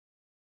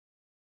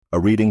A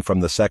reading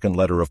from the second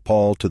letter of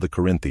Paul to the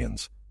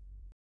Corinthians.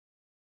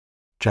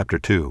 Chapter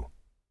 2.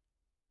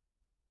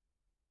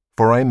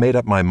 For I made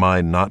up my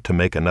mind not to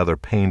make another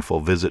painful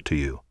visit to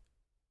you.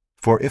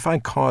 For if I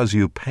cause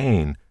you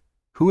pain,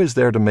 who is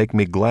there to make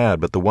me glad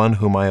but the one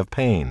whom I have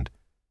pained?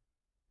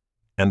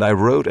 And I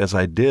wrote as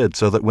I did,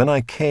 so that when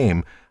I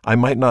came, I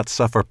might not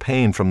suffer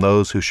pain from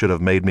those who should have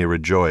made me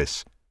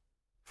rejoice.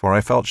 For I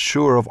felt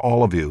sure of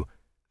all of you,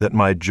 that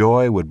my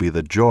joy would be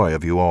the joy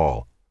of you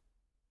all.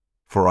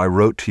 For I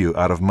wrote to you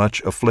out of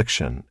much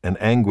affliction and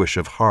anguish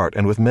of heart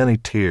and with many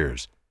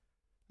tears,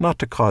 not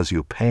to cause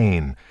you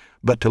pain,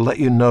 but to let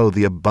you know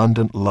the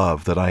abundant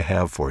love that I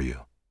have for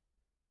you.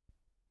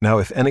 Now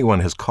if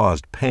anyone has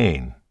caused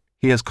pain,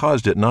 he has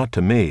caused it not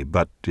to me,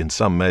 but in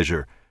some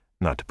measure,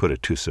 not to put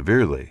it too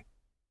severely,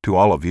 to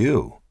all of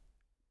you.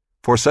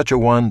 For such a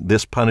one,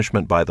 this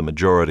punishment by the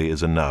majority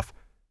is enough,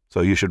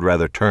 so you should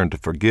rather turn to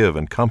forgive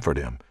and comfort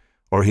him,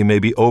 or he may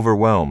be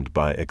overwhelmed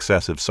by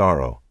excessive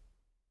sorrow.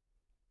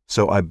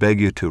 So I beg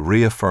you to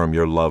reaffirm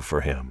your love for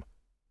him.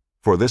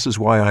 For this is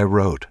why I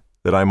wrote,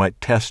 that I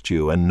might test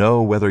you and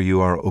know whether you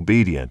are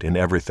obedient in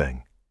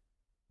everything.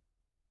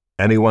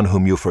 Anyone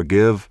whom you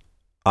forgive,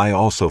 I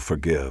also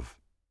forgive.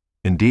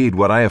 Indeed,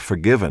 what I have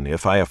forgiven,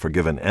 if I have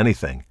forgiven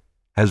anything,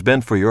 has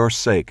been for your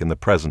sake in the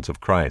presence of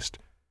Christ,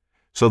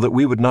 so that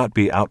we would not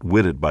be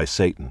outwitted by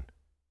Satan,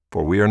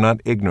 for we are not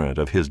ignorant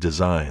of his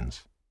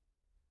designs.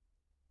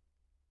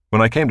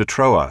 When I came to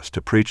Troas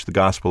to preach the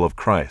gospel of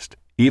Christ,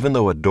 even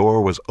though a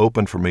door was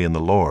opened for me in the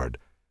Lord,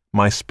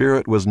 my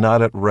spirit was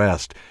not at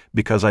rest,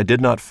 because I did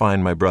not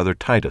find my brother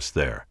Titus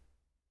there.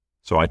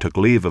 So I took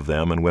leave of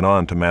them and went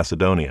on to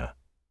Macedonia.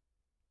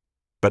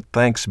 But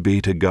thanks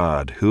be to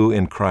God, who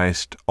in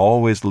Christ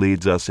always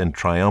leads us in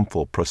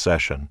triumphal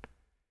procession,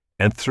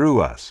 and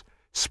through us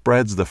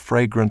spreads the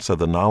fragrance of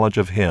the knowledge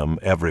of Him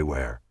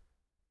everywhere.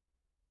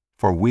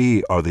 For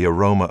we are the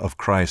aroma of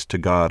Christ to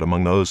God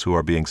among those who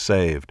are being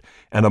saved,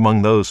 and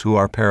among those who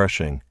are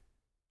perishing.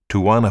 To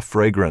one a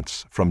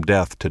fragrance from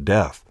death to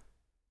death,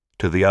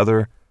 to the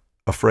other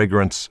a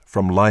fragrance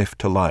from life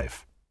to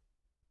life.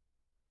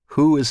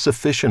 Who is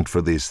sufficient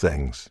for these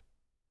things?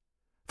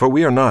 For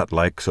we are not,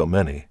 like so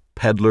many,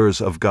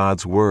 peddlers of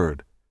God's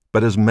word,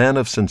 but as men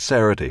of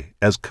sincerity,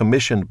 as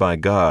commissioned by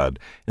God,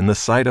 in the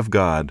sight of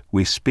God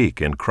we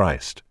speak in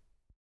Christ.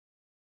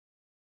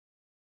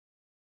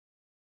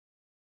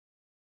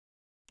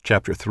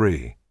 Chapter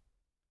 3.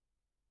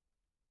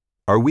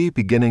 Are we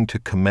beginning to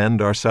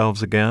commend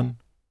ourselves again?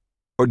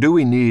 Or do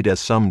we need, as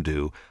some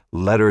do,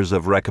 letters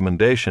of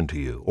recommendation to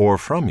you, or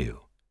from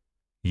you?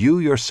 You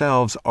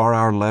yourselves are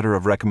our letter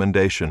of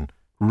recommendation,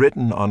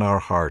 written on our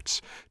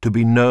hearts, to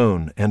be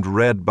known and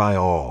read by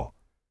all.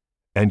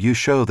 And you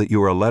show that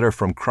you are a letter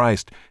from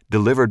Christ,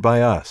 delivered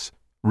by us,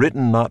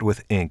 written not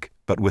with ink,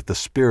 but with the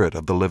Spirit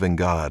of the living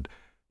God,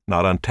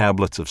 not on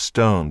tablets of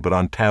stone, but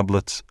on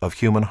tablets of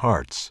human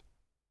hearts.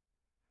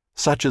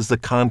 Such is the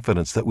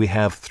confidence that we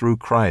have through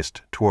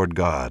Christ toward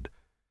God.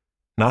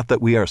 Not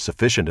that we are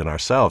sufficient in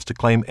ourselves to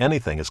claim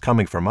anything as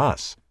coming from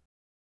us,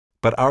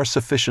 but our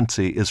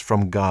sufficiency is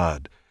from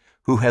God,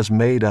 who has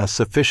made us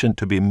sufficient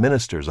to be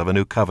ministers of a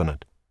new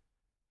covenant,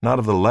 not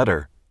of the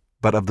letter,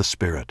 but of the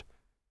Spirit.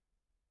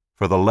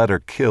 For the letter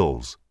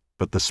kills,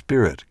 but the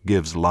Spirit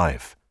gives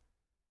life.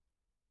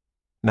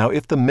 Now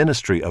if the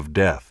ministry of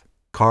death,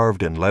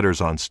 carved in letters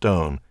on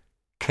stone,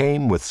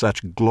 came with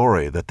such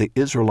glory that the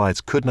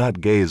Israelites could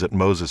not gaze at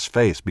Moses'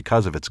 face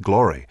because of its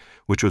glory,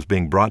 which was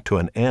being brought to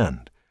an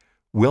end,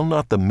 will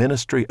not the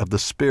ministry of the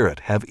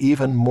Spirit have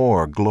even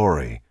more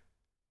glory?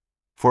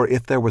 For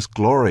if there was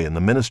glory in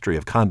the ministry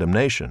of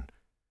condemnation,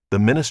 the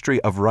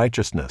ministry of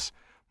righteousness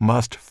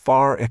must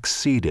far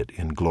exceed it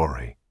in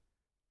glory.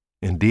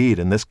 Indeed,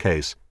 in this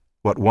case,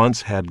 what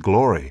once had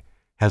glory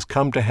has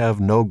come to have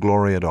no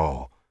glory at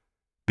all,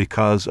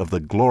 because of the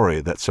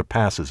glory that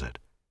surpasses it.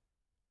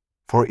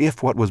 For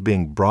if what was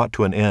being brought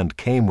to an end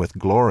came with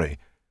glory,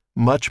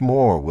 much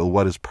more will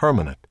what is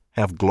permanent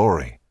have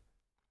glory.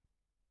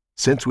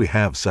 Since we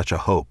have such a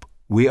hope,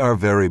 we are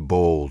very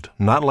bold,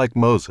 not like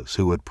Moses,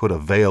 who had put a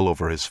veil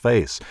over his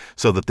face,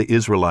 so that the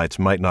Israelites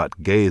might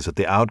not gaze at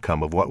the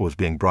outcome of what was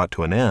being brought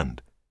to an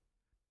end.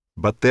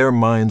 But their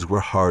minds were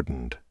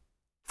hardened.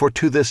 For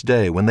to this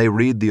day, when they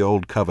read the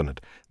Old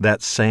Covenant,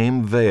 that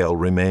same veil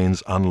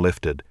remains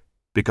unlifted,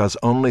 because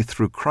only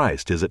through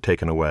Christ is it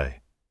taken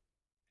away.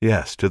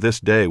 Yes, to this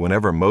day,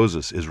 whenever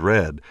Moses is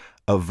read,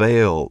 a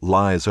veil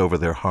lies over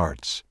their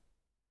hearts.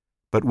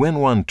 But when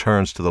one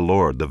turns to the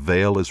Lord, the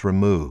veil is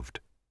removed.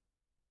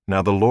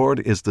 Now the Lord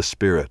is the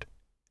Spirit,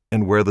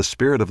 and where the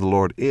Spirit of the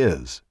Lord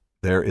is,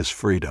 there is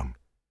freedom.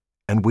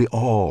 And we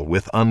all,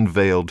 with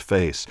unveiled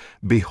face,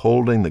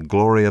 beholding the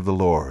glory of the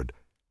Lord,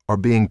 are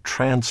being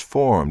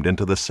transformed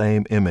into the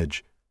same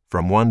image,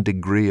 from one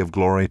degree of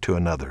glory to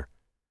another.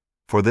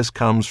 For this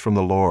comes from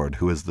the Lord,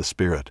 who is the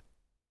Spirit.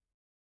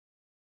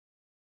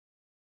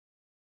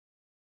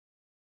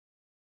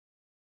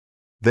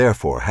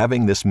 Therefore,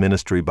 having this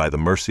ministry by the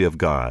mercy of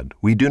God,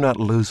 we do not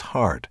lose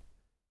heart,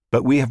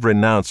 but we have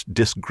renounced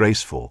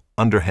disgraceful,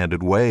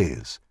 underhanded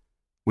ways.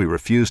 We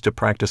refuse to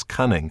practice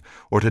cunning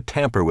or to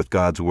tamper with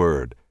God's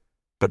word,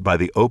 but by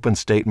the open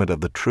statement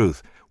of the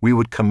truth, we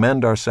would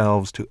commend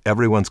ourselves to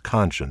everyone's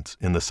conscience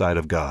in the sight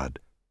of God.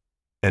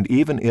 And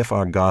even if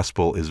our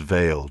gospel is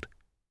veiled,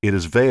 it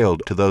is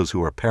veiled to those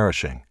who are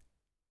perishing.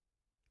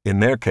 In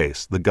their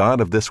case, the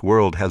God of this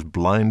world has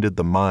blinded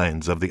the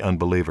minds of the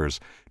unbelievers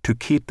to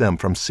keep them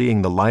from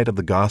seeing the light of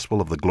the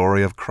gospel of the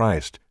glory of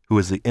Christ, who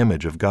is the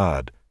image of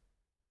God.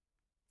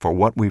 For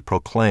what we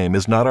proclaim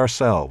is not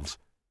ourselves,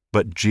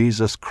 but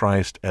Jesus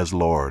Christ as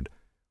Lord,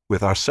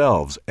 with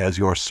ourselves as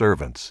your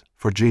servants,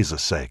 for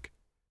Jesus' sake.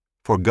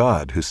 For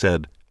God, who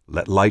said,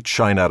 "Let light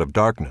shine out of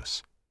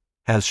darkness,"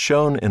 has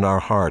shone in our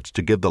hearts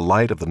to give the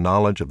light of the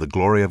knowledge of the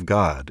glory of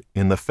God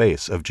in the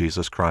face of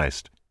Jesus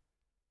Christ.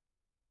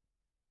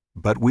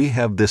 But we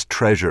have this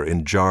treasure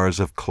in jars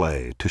of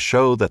clay to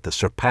show that the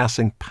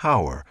surpassing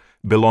power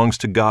belongs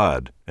to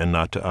God and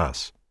not to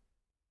us.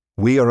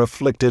 We are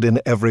afflicted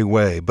in every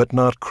way, but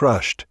not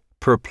crushed,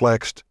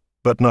 perplexed,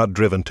 but not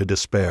driven to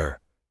despair,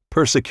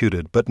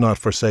 persecuted, but not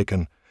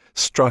forsaken,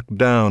 struck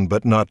down,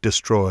 but not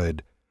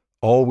destroyed,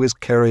 always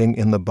carrying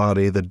in the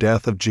body the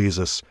death of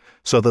Jesus,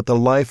 so that the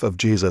life of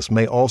Jesus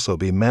may also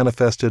be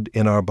manifested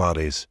in our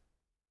bodies.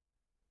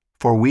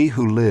 For we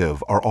who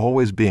live are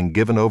always being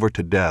given over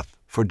to death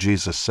for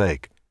Jesus'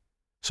 sake,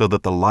 so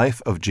that the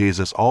life of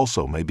Jesus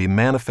also may be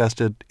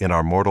manifested in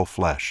our mortal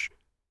flesh.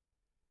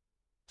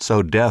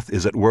 So death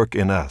is at work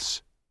in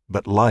us,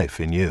 but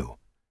life in you.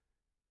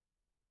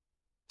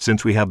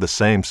 Since we have the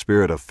same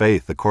spirit of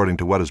faith according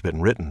to what has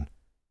been written,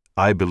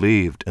 "I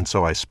believed, and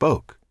so I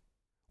spoke,"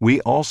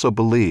 we also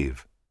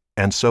believe,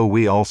 and so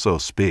we also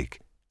speak,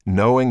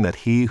 knowing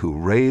that He who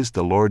raised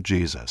the Lord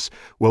Jesus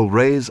will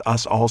raise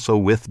us also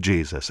with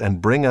Jesus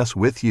and bring us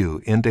with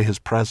you into His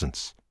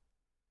presence.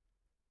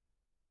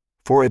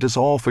 For it is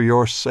all for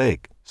your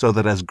sake, so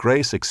that as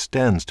grace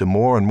extends to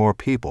more and more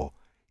people,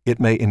 it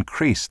may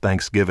increase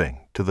thanksgiving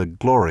to the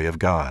glory of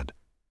God.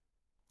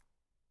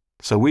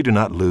 So we do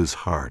not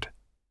lose heart.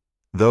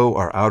 Though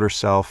our outer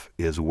self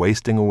is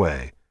wasting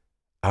away,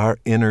 our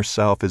inner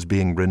self is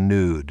being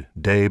renewed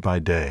day by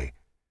day.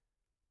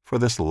 For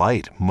this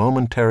light,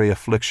 momentary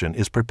affliction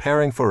is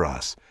preparing for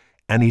us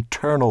an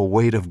eternal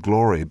weight of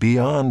glory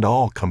beyond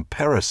all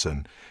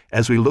comparison,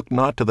 as we look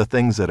not to the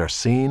things that are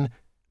seen,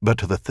 but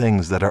to the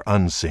things that are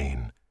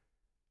unseen.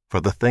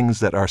 For the things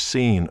that are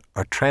seen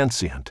are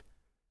transient,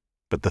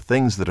 but the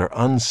things that are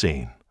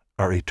unseen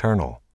are eternal.